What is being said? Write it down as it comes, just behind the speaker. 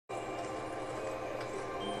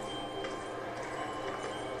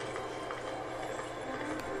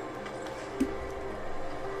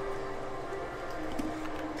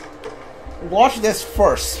watch this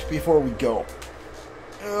first before we go.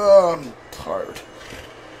 I'm tired.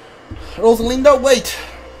 Eltolinde, wait.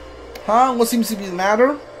 Huh? What seems to be the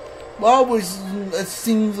matter? Well, it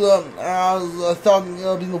seems as thought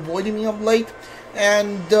you've been avoiding me of late,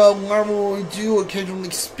 and whenever we do occasionally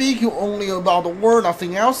speak only about the war,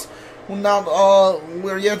 nothing else.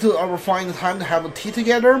 We're yet to ever find the time to have a tea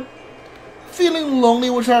together. Feeling lonely,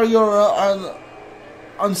 which are your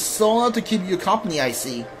unsona to keep you company, I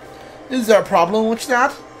see. Is there a problem with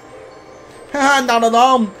that? Not at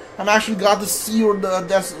all. I'm actually glad to see you're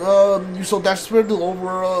so desperate to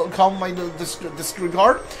overcome my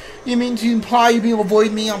disregard. You mean to imply you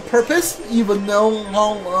avoid me on purpose, even though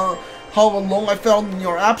how alone I felt in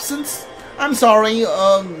your absence? I'm sorry,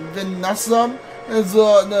 Vanessa. It's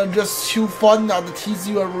just too fun not to tease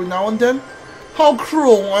you every now and then. How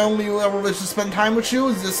cruel! I only ever wish to spend time with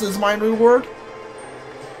you. This is my reward.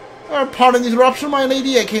 Pardon the interruption, my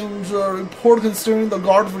lady. I came to report concerning the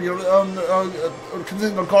guards for your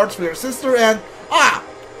sister, and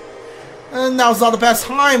now's not the best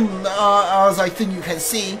time, as I think you can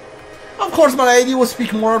see. Of course, my lady will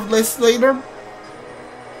speak more of this later.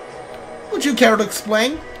 Would you care to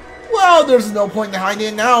explain? Well, there's no point in hiding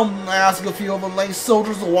it now. I asked a few of Alain's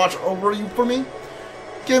soldiers to watch over you for me.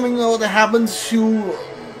 Given what happened to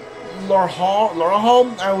Laura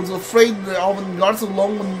Hall, I was afraid the Elven guards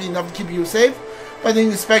alone wouldn't be enough to keep you safe. But I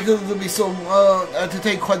didn't expect it to be to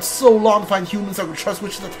take quite so long to find humans I could trust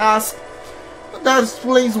with the task. But that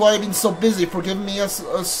explains why I've been so busy. Forgive me,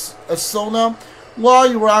 Sona.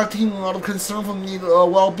 While you were acting out of concern for me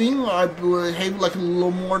well-being, I behaved like a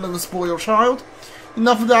little more than a spoiled child.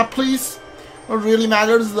 Enough of that, please. What really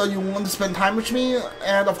matters is that you want to spend time with me,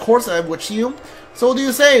 and of course I'm with you. So what do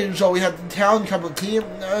you say? Shall we head to town and cup of tea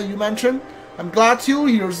you mentioned? I'm glad to.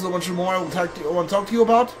 Here's much more I want to talk to you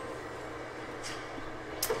about.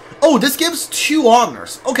 Oh, this gives 2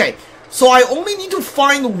 honors. Okay, so I only need to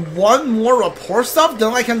find 1 more rapport stuff,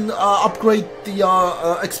 then I can upgrade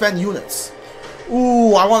the expand units.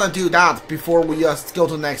 Ooh, I want to do that before we go to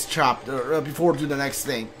the next chapter, before we do the next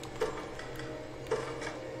thing.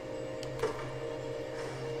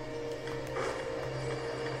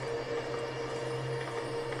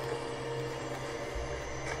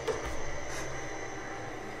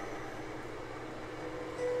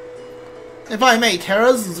 If I may,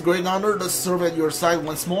 Terrace, it's a great honor to serve at your side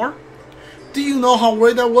once more. Do you know how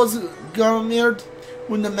worried I was, Galmier,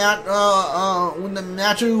 when the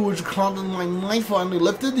magic which clung in my mind finally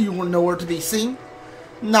lifted? You were nowhere to be seen.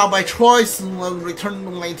 Now, by choice, returning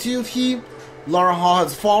to my duty, Laura Hall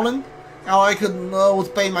has fallen. Now I could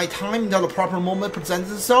obey my time until the proper moment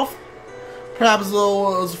presents itself. Perhaps,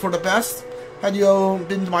 though, it was for the best. Had you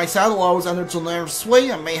been to my side while I was under Zenoiran's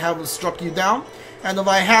sway, I may have struck you down. And if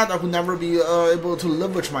I had, I would never be able to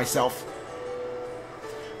live with myself.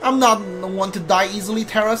 I'm not the one to die easily,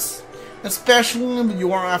 Terrace. Especially when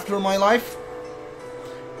you are after my life.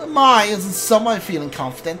 Isn't someone feeling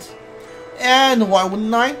confident? And why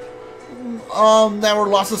wouldn't I? Never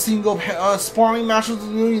lost a single sparring match with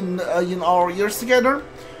you in our years together.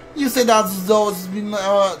 You say that as though it's been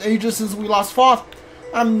ages since we last fought.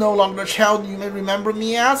 I'm no longer a child you may remember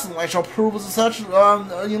me as, and I shall prove as such in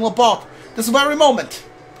a bout. This very moment.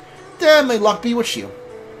 Then may luck be with you.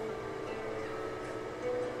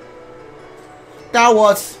 That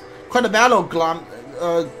was quite a battle,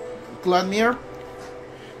 Glanmere.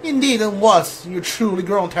 Indeed it was. You're truly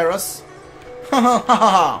grown, Terrace. Ha ha ha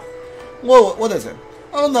ha. Whoa, what is it?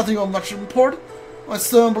 Oh, nothing of much import. It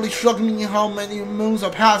simply struck me how many moons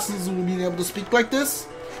have passed since we've been able to speak like this.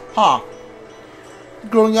 Ha.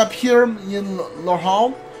 Growing up here in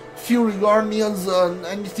Lorhal, few regard me as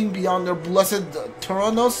anything beyond their blessed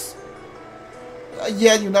Tyrannos.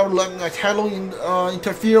 Yet you never let my title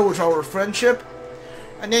interfere with our friendship.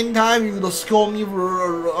 At any time you would scold me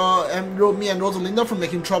for me and Eltolinde for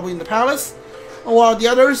making trouble in the palace. While the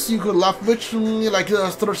others you could laugh richly like a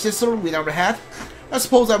third sister we never had. I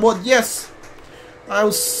suppose I would, yes. I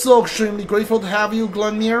was so extremely grateful to have you,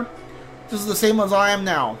 Glenmere. Just the same as I am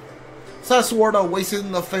now. Such word I wasted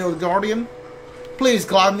in the failed guardian. Please,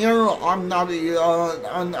 Gladmere, I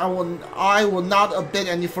will not admit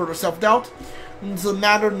any further self-doubt. The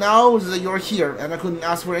matter now is that you're here, and I couldn't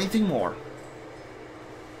ask for anything more.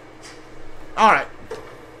 Alright.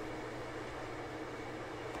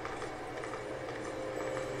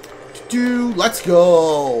 Let's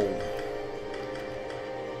go.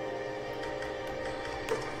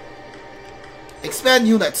 Expand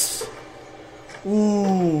units.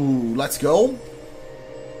 Ooh, let's go.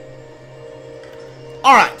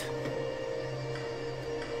 Alright.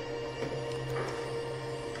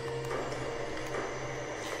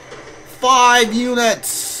 5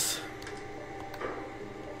 units.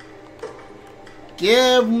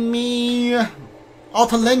 Give me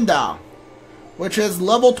Eltolinde, which is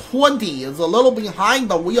level 20. It's a little behind,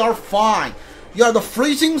 but we are fine. You have the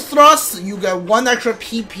freezing thrust. You get 1 extra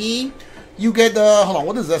PP. You get the... Hold on,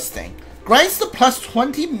 what is this thing? Grants the plus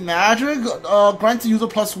 20 magic. Grants the user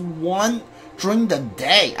plus 1 during the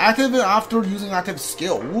day. Active it after using active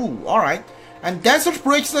skill. Ooh, alright. And Dancer's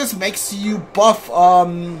Bracelet makes you buff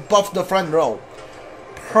the front row.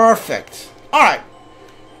 Perfect. Alright.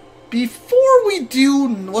 Before we do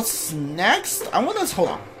what's next, I want to... Hold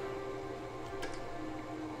on.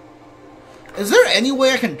 Is there any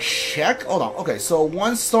way I can check? Hold on. Okay, so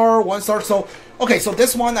 1 star, 1 star. So, okay, so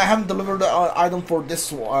this one, I haven't delivered the item for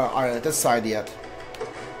this side yet.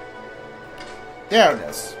 There it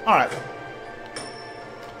is. Alright.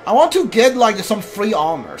 I want to get, like, some free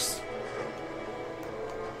honors.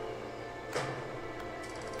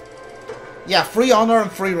 Yeah, free honor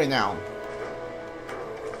and free renown.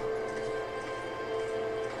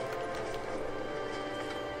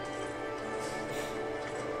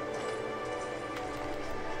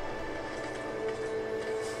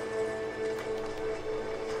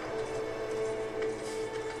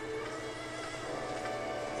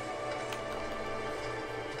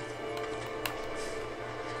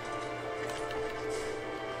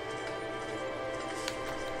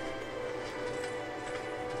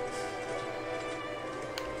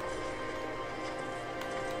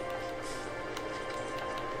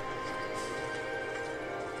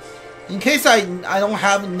 In case I don't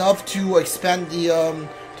have enough to expand the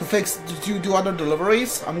to do other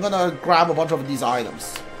deliveries, I'm gonna grab a bunch of these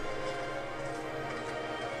items.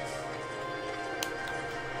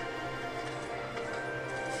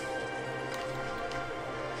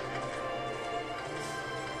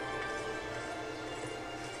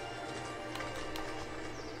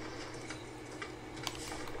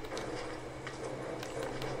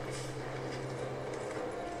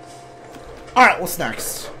 All right, what's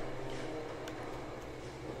next?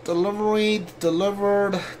 Delivery,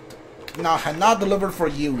 delivered. No, had not delivered for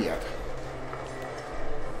you yet.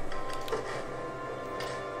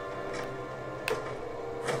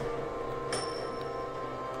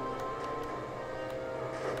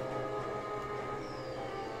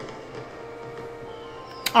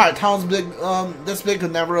 Alright, town's big. This big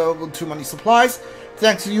could never have too many supplies.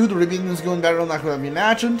 Thanks to you, the rebellion is going better than I could have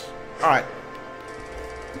imagined. Alright.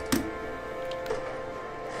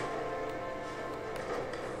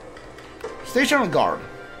 Station a guard.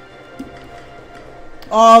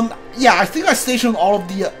 Yeah, I think I stationed all of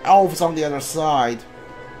the elves on the other side.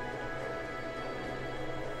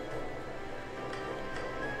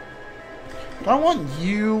 But I want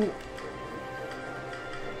you...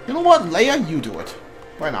 You know what, Leia, you do it.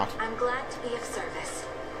 Why not? I'm glad to be of service.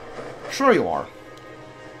 Sure you are.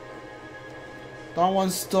 That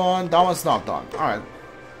one's done, that one's not done. Alright.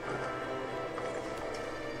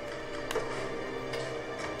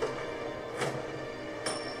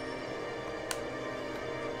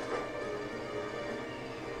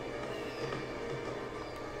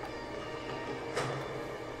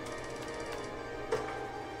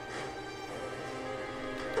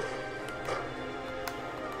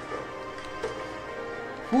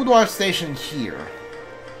 Who do I station here?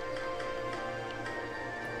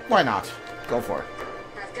 Why not? Go for it.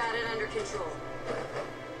 I've got it under control.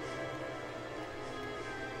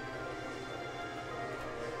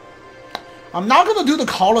 I'm not gonna do the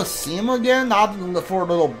Colosseum again, not for a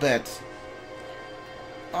little bit.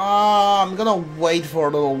 I'm gonna wait for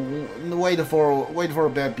a little, wait for a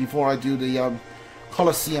bit before I do the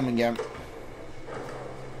Colosseum again.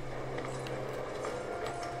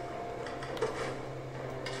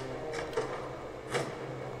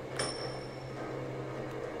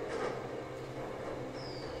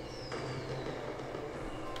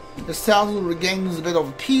 This town regains a bit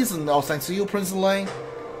of peace, and all thanks to you, Prince Alain.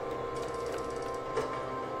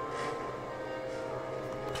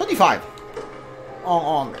 25 on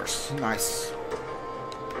honors, nice.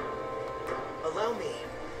 Allow me.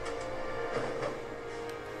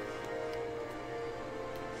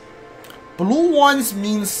 Blue ones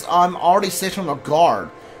means I'm already stationed a guard,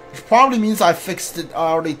 which probably means I fixed it.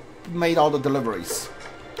 I already made all the deliveries.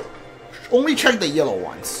 Only check the yellow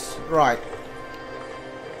ones, right?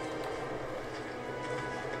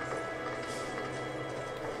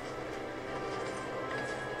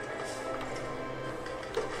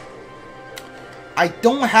 I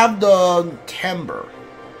don't have the timber.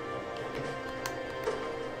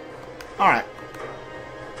 Alright.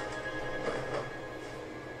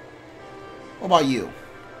 What about you?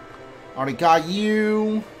 Already got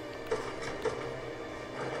you.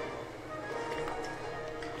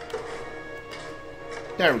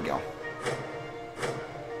 There we go.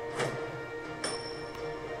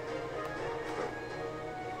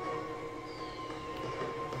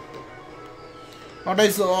 Our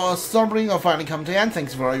days of suffering are finally come to an end.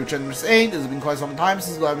 Thanks for your generous aid. It has been quite some time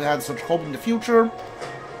since I've had such hope in the future.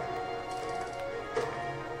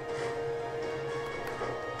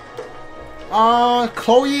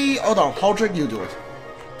 Chloe, hold on, Haldrick, you do it.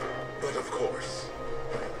 But of course.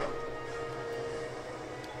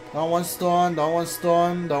 That one's done, that one's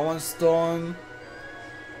done, that one's done.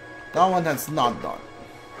 That one has not done.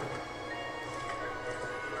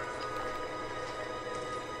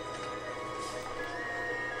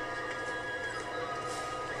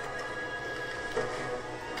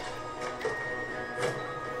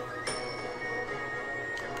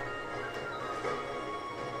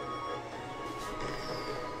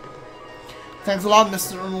 Thanks a lot,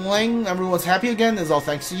 Mr. Alain. Everyone's happy again. It's all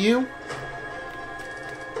thanks to you.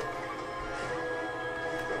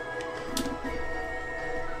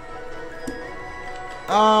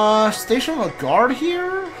 Station a guard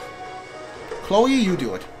here? Chloe, you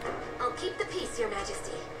do it. I'll keep the peace, Your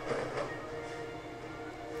Majesty.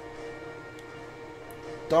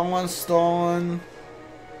 That one's done.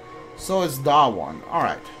 So is that one.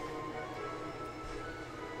 Alright.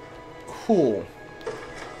 Cool.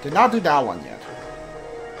 Did not do that one yet.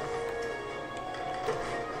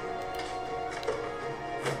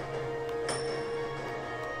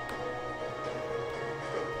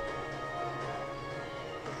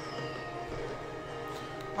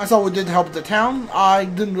 I thought we did help the town. I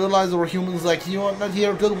didn't realize there were humans like you not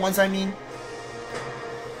here. Good ones, I mean.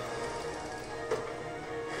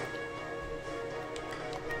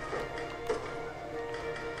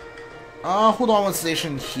 Hold on one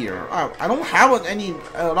station here. I don't have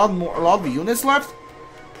a lot of units left.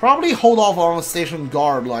 Probably hold off on a station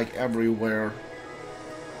guard like everywhere.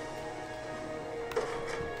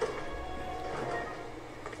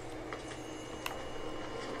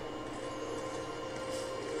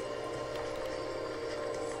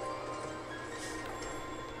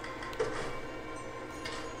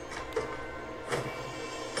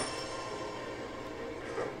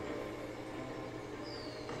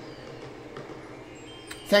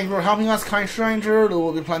 Thank you for helping us, kind stranger. There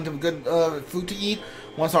will be plenty of good food to eat.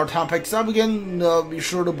 Once our town picks up again, be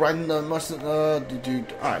sure to brighten the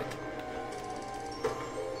alright.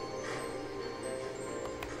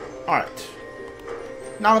 Alright.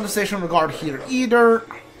 Not on the station guard here either.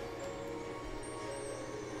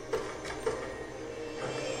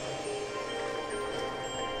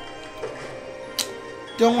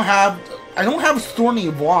 I don't have thorny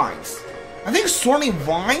vines. I think thorny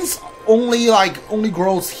vines only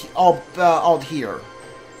grows out here.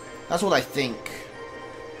 That's what I think.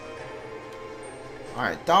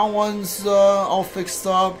 Alright, that one's all fixed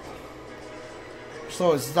up.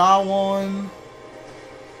 So is that one.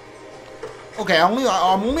 Okay, I'm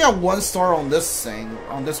only at 1 star on this thing,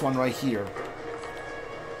 on this one right here.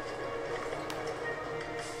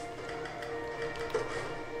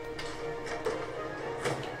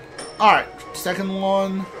 Alright, second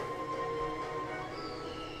one.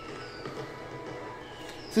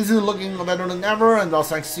 This is looking better than ever, and all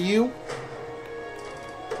thanks to you.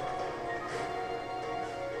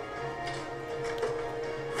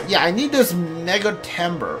 Yeah, I need this mega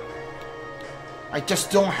timber. I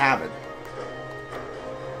just don't have it.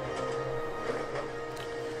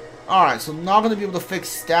 Alright, so not gonna be able to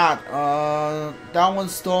fix that. That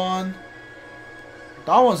one's done.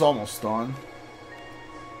 That one's almost done.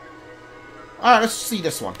 Alright, let's see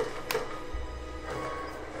this one.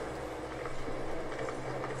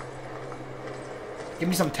 Give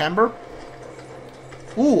me some timber.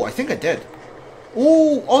 Ooh, I think I did.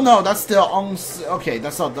 Ooh, oh no, that's the okay,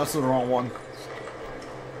 that's the wrong one.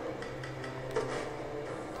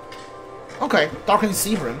 Okay, Darkened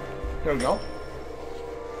Severin. There we go.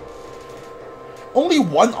 Only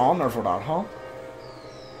 1 honor for that, huh?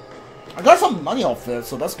 I got some money off this,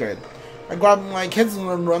 so that's good. I grabbed my kids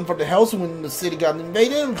and run for the house when the city got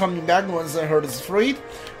invaded, and coming back once I heard it's freed.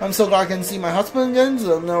 I'm so glad I can see my husband again,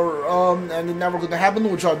 so and it never gonna happen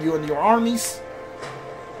without you and your armies.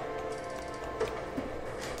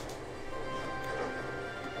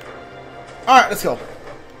 Alright, let's go.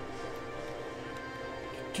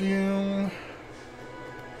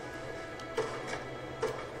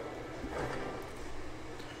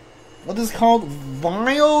 What is it called?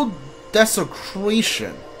 Vile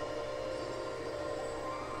Desecration.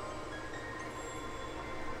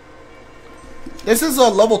 This is a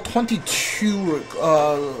level 22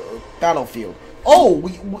 battlefield. Oh,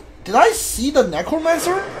 did I see the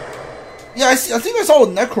Necromancer? Yeah, I think I saw a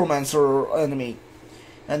Necromancer enemy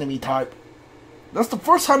type. That's the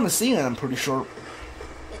first time I've seen it, I'm pretty sure.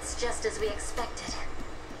 It's just as we expected.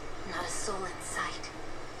 Not a soul in sight.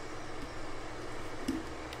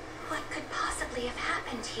 What could possibly have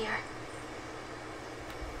happened here?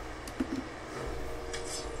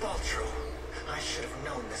 Baltro, I should have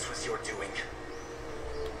known this was your doing.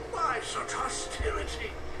 Why such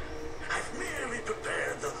hostility? I've merely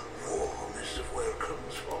prepared the warmest of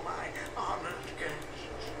welcomes for my honored guests.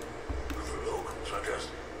 The locals are just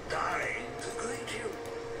dying to greet you.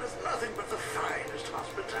 There's nothing but the finest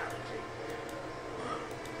hospitality.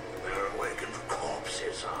 Their awakened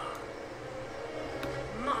corpses are.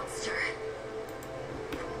 Monster.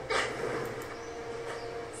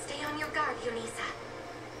 Stay on your guard, Yunisa.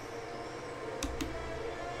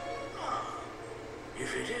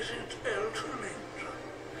 If it isn't Eltolinde,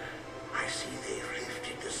 I see they've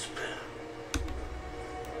lifted the spell.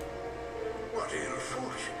 What ill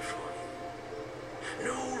fortune for you.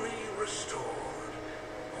 Newly restored,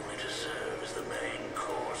 only to serve as the main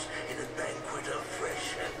course in a banquet of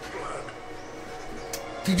flesh and blood.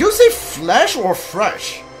 Did you say flesh or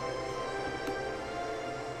fresh?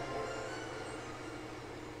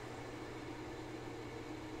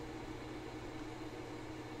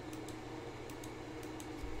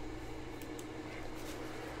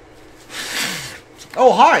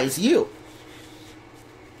 Oh, hi, it's you.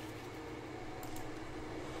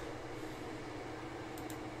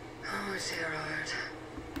 Oh, Gerard.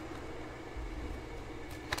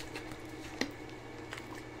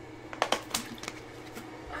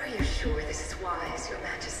 Are you sure this is wise, Your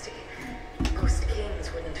Majesty? Most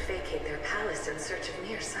kings wouldn't vacate their palace in search of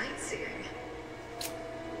mere sightseeing.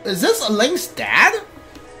 Is this Alain's dad?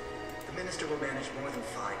 The minister will manage more than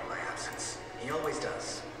fine in my absence. He always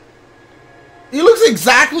does. He looks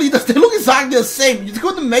exactly they look exactly the same. You're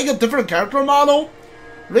going to make a different character model?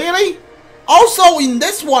 Really? Also, in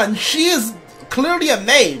this one, she is clearly a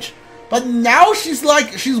mage, but now she's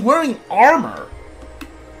wearing armor.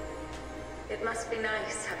 It must be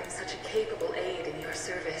nice having such a capable aide in your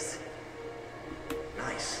service.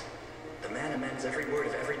 Nice. The man amends every word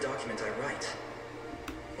of every document I write.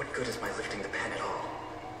 What good is my lifting the pen at all?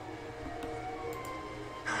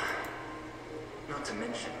 Not to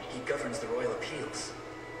mention, he governs the royal appeals.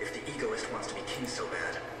 If the egoist wants to be king so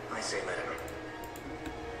bad, I say let him.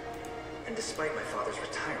 And despite my father's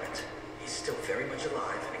retirement, he's still very much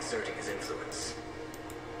alive and exerting his influence.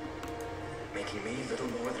 Making me little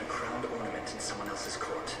more than a crowned ornament in someone else's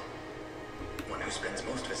court. One who spends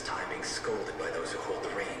most of his time being scolded by those who hold the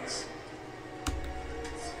reins.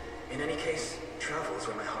 In any case, travel is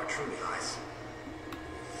where my heart truly lies.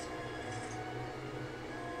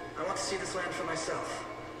 I want to see this land for myself,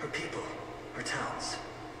 her people, her towns.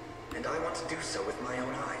 And I want to do so with my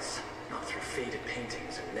own eyes, not through faded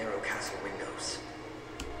paintings and narrow castle windows.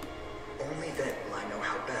 Only then will I know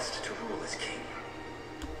how best to rule as king.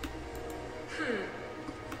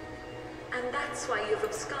 And that's why you've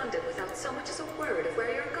absconded without so much as a word of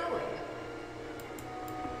where you're going.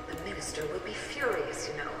 The minister will be furious,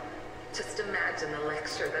 you know. Just imagine the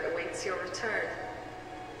lecture that awaits your return.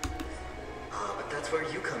 Ah, but that's where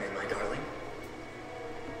you come in, my darling.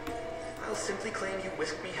 I'll simply claim you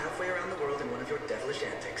whisked me halfway around the world in one of your devilish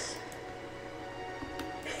antics.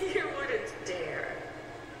 You wouldn't dare.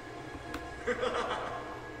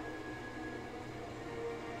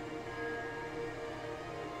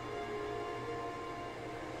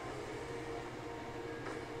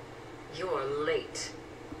 You're late.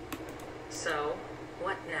 So,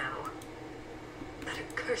 what now? That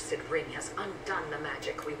accursed ring has undone the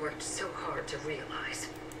magic we worked so hard to realize.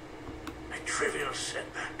 A trivial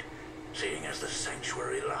setback, seeing as the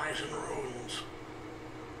sanctuary lies in ruins.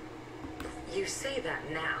 You say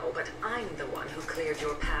that now, but I'm the one who cleared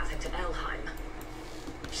your path into Elheim.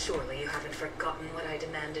 Surely you haven't forgotten what I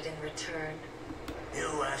demanded in return.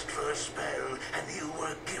 You asked for a spell, and you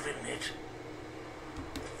were given it.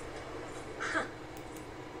 Huh.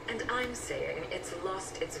 And I'm saying it's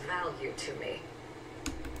lost its value to me.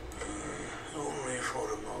 Only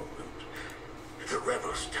for a moment. The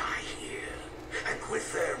rebels die here, and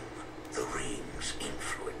with them, the ring's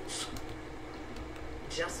influence.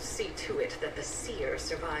 Just see to it that the seer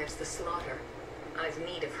survives the slaughter. I've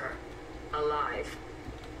need of her. Alive.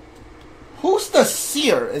 Who's the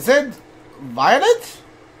seer? Is it Violet?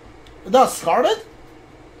 The Scarlet?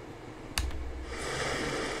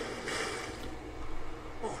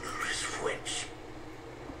 Onerous witch.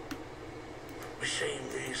 Shame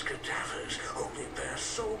these cadavers only bear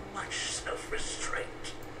so much self-restraint.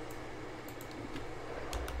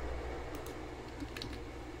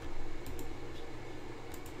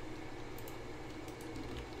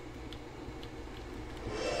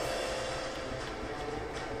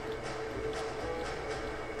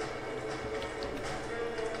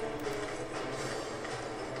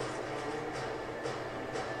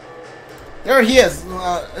 There he is.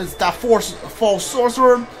 It's that false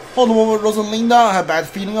sorcerer. Hold on a moment, Rosalinda. I have a bad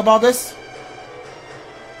feeling about this.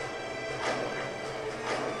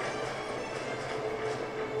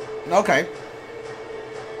 Okay.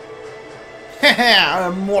 I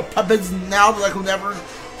have more puppets now that I could never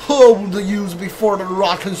hope to use before the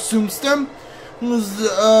rot consumes them.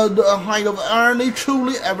 The height of irony,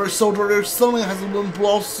 truly, every soldier suddenly has been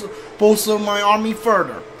bolster my army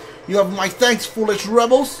further. You have my thanks, foolish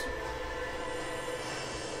rebels.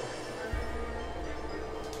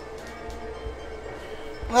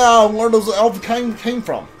 Where those elves came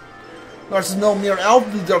from? There's no mere elf,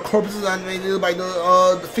 they're corpses animated by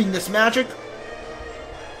the fiendish magic.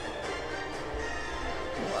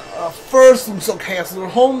 First, Lucio cast their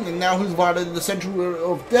home, and now he's violated the sanctuary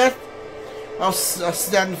of death. I'll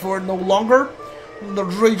stand for it no longer. The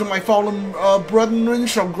rage of my fallen brethren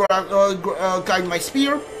shall guide my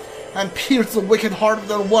spear, and pierce the wicked heart of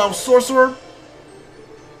the wild sorcerer.